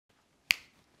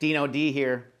Dino D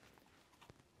here.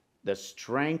 The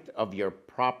strength of your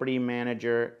property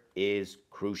manager is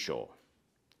crucial.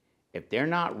 If they're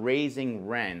not raising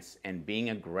rents and being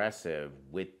aggressive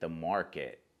with the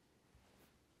market,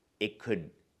 it could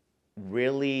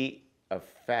really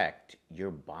affect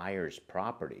your buyer's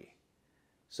property.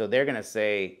 So they're going to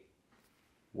say,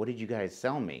 what did you guys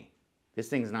sell me? This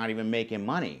thing's not even making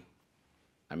money.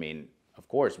 I mean, of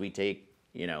course, we take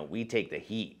the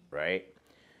heat, right?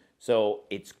 So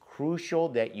it's crucial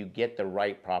that you get the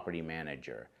right property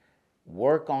manager.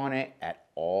 Work on it at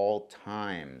all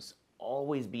times.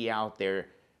 Always be out there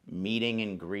meeting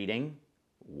and greeting.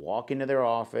 Walk into their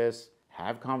office,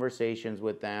 have conversations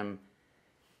with them,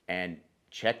 and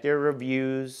check their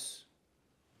reviews.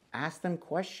 Ask them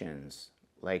questions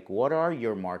like, what are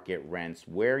your market rents?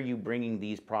 Where are you bringing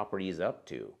these properties up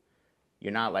to?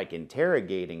 You're not like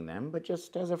interrogating them, but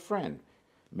just as a friend.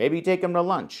 Maybe take them to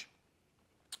lunch.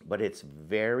 But it's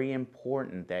very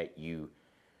important that you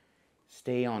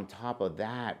stay on top of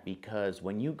that, because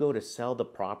when you go to sell the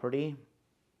property,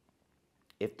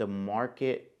 if the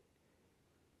market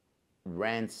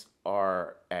rents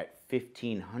are at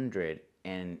 $1,500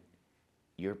 and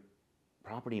your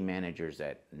property manager's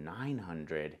at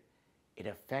 $900, it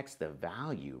affects the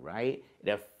value, right? It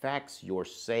affects your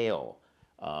sale.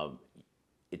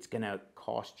 It's gonna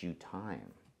cost you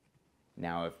time.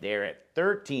 Now, if they're at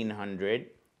 $1,300,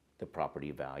 the property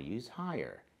value is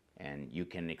higher. And you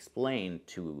can explain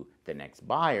to the next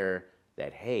buyer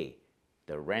that, hey,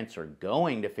 the rents are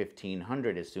going to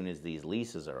 $1,500 as soon as these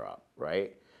leases are up,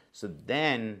 right? So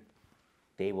then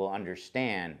they will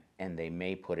understand, and they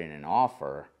may put in an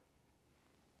offer,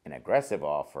 an aggressive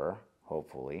offer,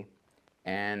 hopefully,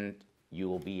 and you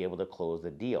will be able to close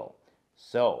the deal.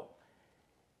 So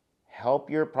help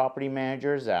your property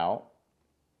managers out.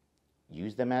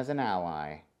 Use them as an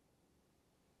ally.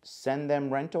 Send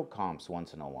them rental comps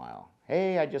once in a while.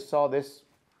 Hey, I just saw this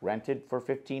rented for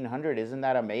 $1,500. Isn't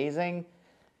that amazing?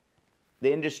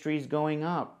 The industry's going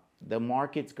up. The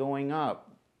market's going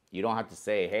up. You don't have to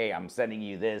say, hey, I'm sending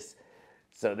you this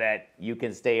so that you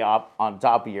can stay up on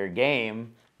top of your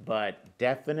game, but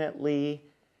definitely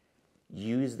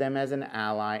use them as an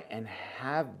ally and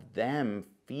have them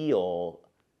feel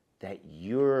that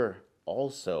you're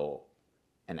also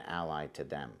an ally to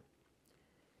them.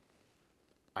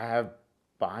 I have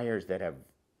buyers that have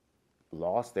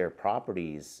lost their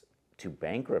properties to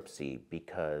bankruptcy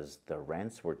because the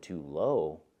rents were too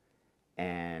low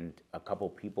and a couple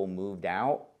people moved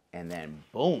out, and then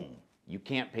boom, you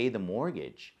can't pay the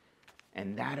mortgage.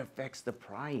 And that affects the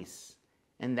price.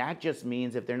 And that just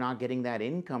means if they're not getting that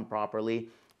income properly,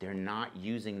 they're not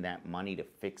using that money to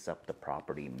fix up the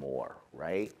property more,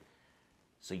 right?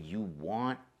 So you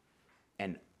want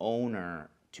an owner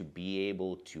to be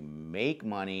able to make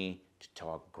money, to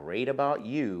talk great about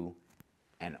you,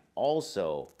 and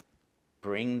also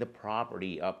bring the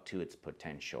property up to its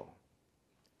potential.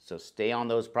 So stay on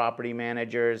those property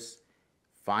managers.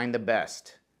 Find the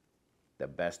best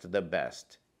of the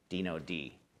best. Dino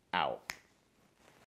D, out.